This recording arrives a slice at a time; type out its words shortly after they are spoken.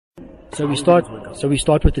So we start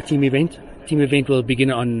with the team event. Team event will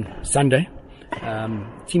begin on Sunday.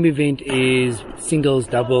 Team event is singles,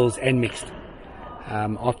 doubles, and mixed.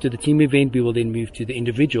 After the team event, we will then move to the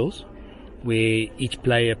individuals, where each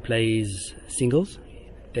player plays singles.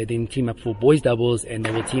 They then team up for boys doubles, and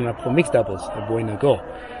they will team up for mixed doubles, a boy and a girl.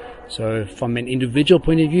 So from an individual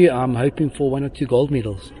point of view, I'm hoping for 1 or 2 gold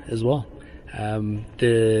medals as well.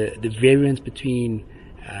 The variance between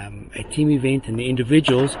a team event and the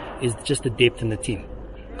individuals is just the depth in the team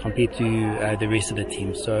compared to the rest of the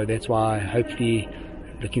team. So that's why hopefully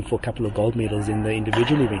looking for a couple of gold medals in the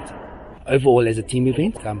individual event. Overall, as a team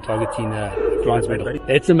event, I'm targeting a bronze medal.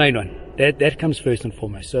 That's the main one. That comes first and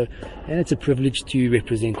foremost. So, and it's a privilege to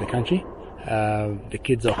represent the country. The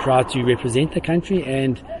kids are proud to represent the country,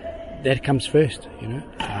 and that comes first, and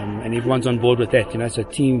everyone's on board with that, so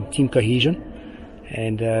team cohesion,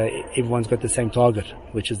 and everyone's got the same target,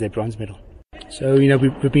 which is their bronze medal. So,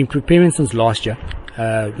 we've been preparing since last year.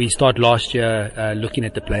 We started last year looking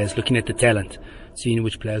at the players, looking at the talent, seeing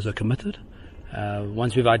which players are committed.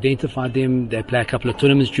 Once we've identified them, they play a couple of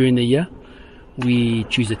tournaments during the year. We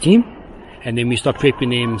choose a team, and then we start prepping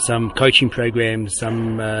them some coaching programs,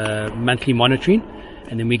 some monthly monitoring,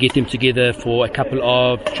 and then we get them together for a couple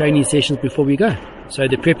of training sessions before we go. So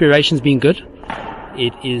the preparation's been good.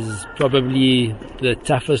 It is probably the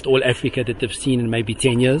toughest All Africa that they've seen in maybe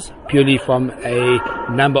 10 years, purely from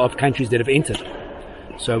a number of countries that have entered.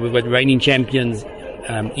 So we've got reigning champions,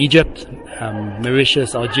 Egypt,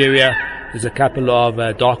 Mauritius, Algeria. There's a couple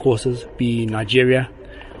of dark horses, be Nigeria,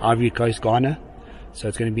 Ivory Coast, Ghana. So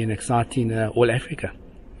it's going to be an exciting All Africa.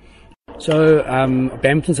 So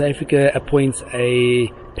Badminton South Africa appoints a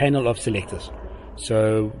panel of selectors.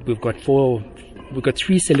 So we've got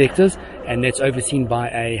 3 selectors, and that's overseen by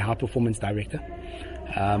a high performance director.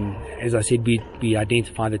 As I said, we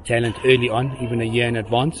identify the talent early on, even a year in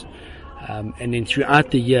advance. And then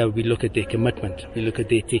throughout the year, we look at their commitment, we look at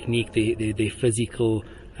their technique, their physical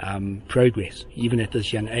progress, even at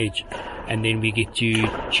this young age. And then we get to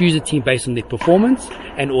choose a team based on their performance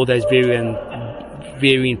and all those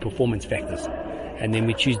varying performance factors. And then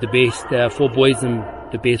we choose the best 4 boys and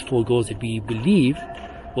the best 4 girls that we believe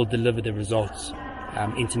will deliver the results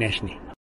internationally.